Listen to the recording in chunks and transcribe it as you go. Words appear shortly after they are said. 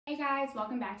guys,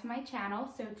 welcome back to my channel.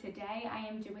 So today I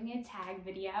am doing a tag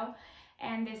video,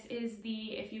 and this is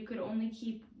the if you could only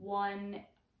keep one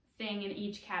thing in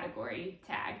each category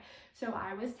tag. So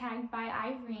I was tagged by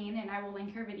Irene, and I will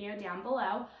link her video down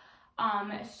below.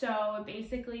 So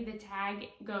basically the tag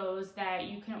goes that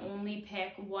you can only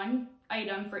pick one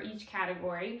item for each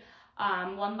category,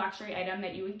 one luxury item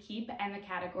that you would keep, and the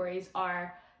categories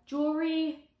are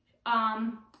jewelry,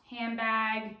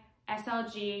 handbag,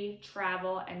 SLG,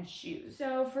 travel, and shoes.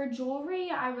 So for jewelry,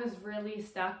 I was really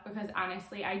stuck because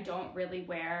honestly, I don't really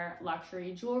wear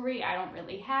luxury jewelry. I don't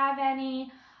really have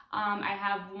any. I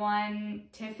have one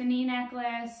Tiffany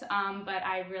necklace, but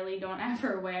I really don't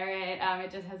ever wear it.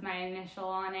 It just has my initial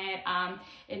on it.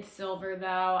 It's silver though.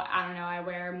 I don't know, I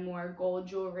wear more gold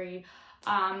jewelry.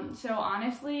 So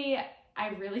honestly, I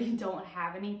really don't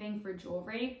have anything for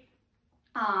jewelry.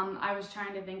 I was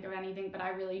trying to think of anything, but I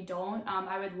really don't.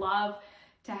 I would love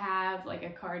to have like a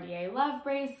Cartier love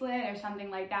bracelet or something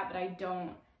like that, but I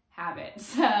don't have it.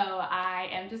 So I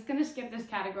am just gonna skip this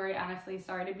category, honestly.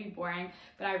 Sorry to be boring,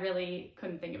 but I really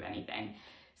couldn't think of anything.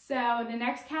 So the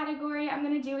next category I'm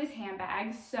gonna do is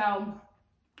handbags. So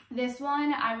this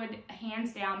one, I would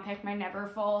hands down pick my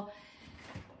Neverfull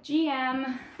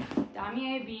GM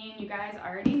Damier bean. You guys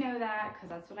already know that because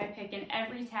that's what I pick in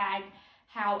every tag.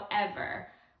 However,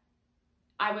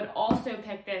 I would also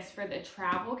pick this for the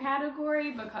travel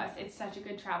category because it's such a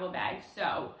good travel bag.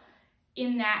 So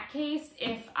in that case,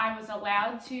 if I was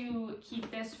allowed to keep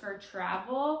this for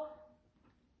travel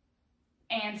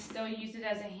and still use it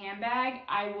as a handbag,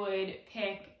 I would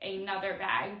pick another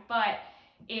bag. But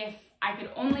if I could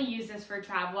only use this for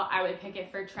travel, I would pick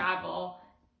it for travel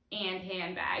and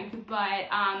handbag. But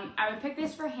I would pick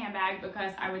this for handbag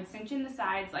because I would cinch in the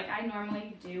sides like I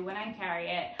normally do when I carry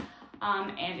it.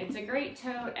 And it's a great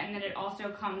tote, and then it also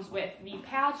comes with the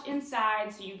pouch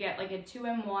inside, so you get like a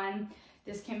 2-in-1.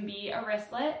 This can be a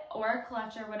wristlet or a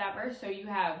clutch or whatever. So you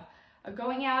have a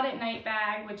going out at night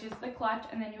bag, which is the clutch,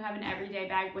 and then you have an everyday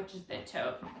bag, which is the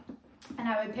tote. And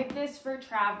I would pick this for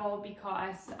travel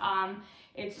because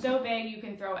it's so big, you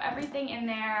can throw everything in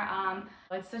there.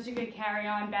 It's such a good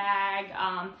carry-on bag.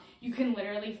 You can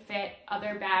literally fit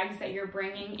other bags that you're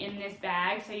bringing in this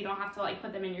bag, so you don't have to like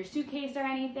put them in your suitcase or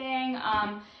anything.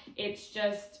 It's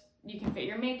just, you can fit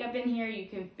your makeup in here, you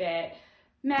can fit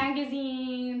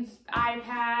magazines,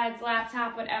 iPads,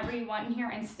 laptop, whatever you want in here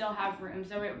and still have room.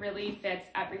 So it really fits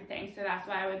everything. So that's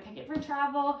why I would pick it for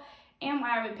travel and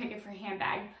why I would pick it for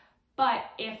handbag. But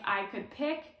if I could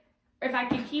pick, or if I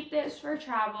could keep this for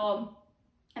travel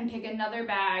and pick another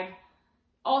bag,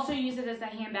 also use it as a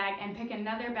handbag and pick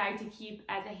another bag to keep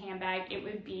as a handbag, it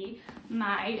would be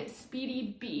my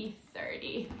Speedy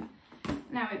B30.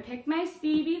 And I would pick my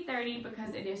Speedy B30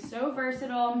 because it is so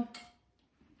versatile.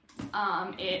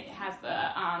 It has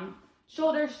the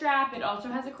shoulder strap, it also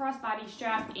has a crossbody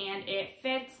strap, and it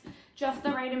fits just the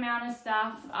right amount of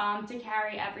stuff to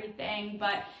carry everything,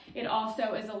 but it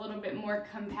also is a little bit more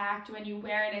compact when you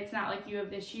wear it. It's not like you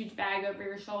have this huge bag over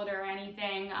your shoulder or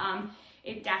anything.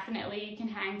 It definitely can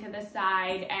hang to the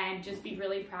side and just be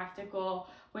really practical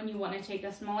when you want to take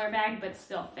a smaller bag but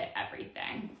still fit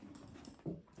everything.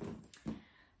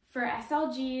 For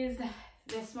SLGs,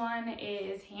 this one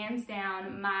is hands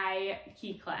down my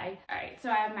Cles. All right,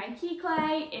 so I have my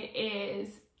Cles. It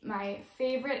is my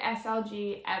favorite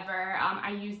SLG ever.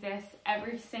 I use this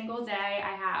every single day.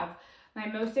 I have my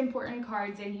most important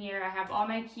cards in here. I have all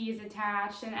my keys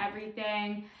attached and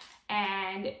everything.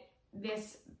 And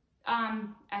this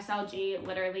SLG,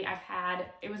 literally I've had,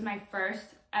 it was my first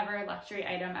ever luxury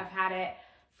item. I've had it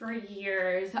for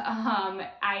years.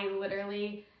 I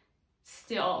literally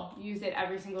still use it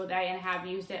every single day and have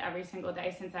used it every single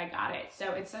day since I got it.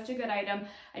 So it's such a good item.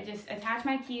 I just attach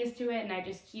my keys to it and I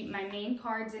just keep my main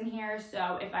cards in here.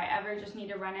 So if I ever just need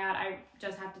to run out, I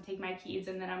just have to take my keys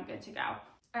and then I'm good to go.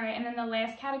 All right, and then the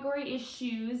last category is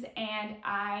shoes, and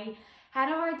I had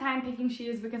a hard time picking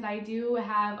shoes because I do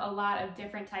have a lot of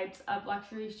different types of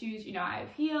luxury shoes. You know, I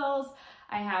have heels,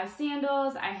 I have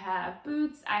sandals, I have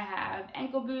boots, I have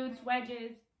ankle boots,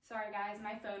 wedges. Sorry guys,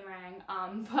 my phone rang,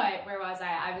 but where was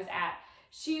I? I was at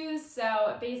shoes.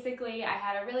 So basically I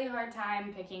had a really hard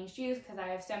time picking shoes because I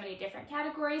have so many different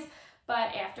categories,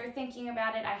 but after thinking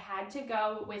about it, I had to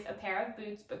go with a pair of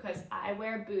boots because I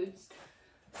wear boots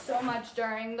so much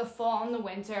during the fall and the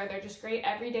winter. They're just great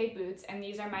everyday boots, and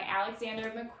these are my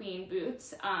McQueen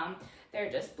boots.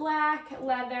 They're just black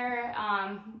leather,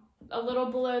 a little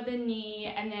below the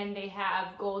knee, and then they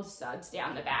have gold studs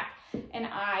down the back. And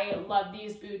I love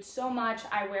these boots so much.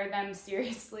 I wear them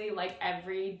seriously like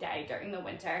every day during the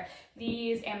winter.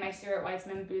 These and my Stuart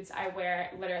Weitzman boots I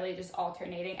wear literally just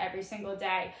alternating every single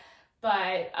day.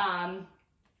 But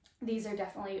these are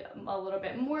definitely a little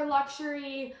bit more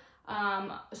luxury.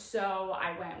 So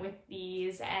I went with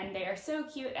these, and they are so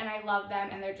cute and I love them,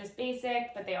 and they're just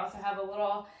basic, but they also have a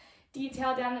little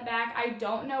detail down the back. I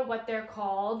don't know what they're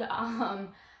called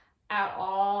at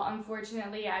all,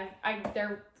 unfortunately.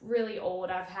 They're really old.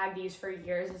 I've had these for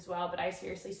years as well, but I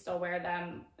seriously still wear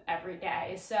them every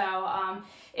day. So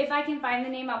if I can find the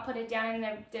name, I'll put it down in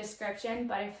the description,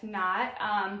 but if not,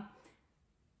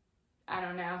 I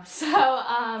don't know.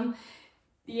 So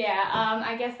yeah,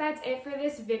 I guess that's it for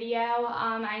this video.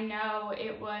 I know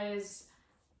it was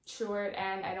short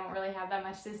and I don't really have that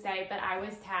much to say, but I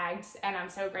was tagged and I'm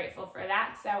so grateful for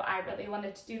that. So I really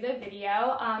wanted to do the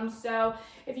video. So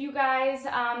if you guys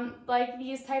like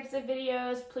these types of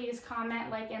videos, please comment,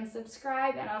 like, and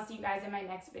subscribe, and I'll see you guys in my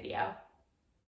next video.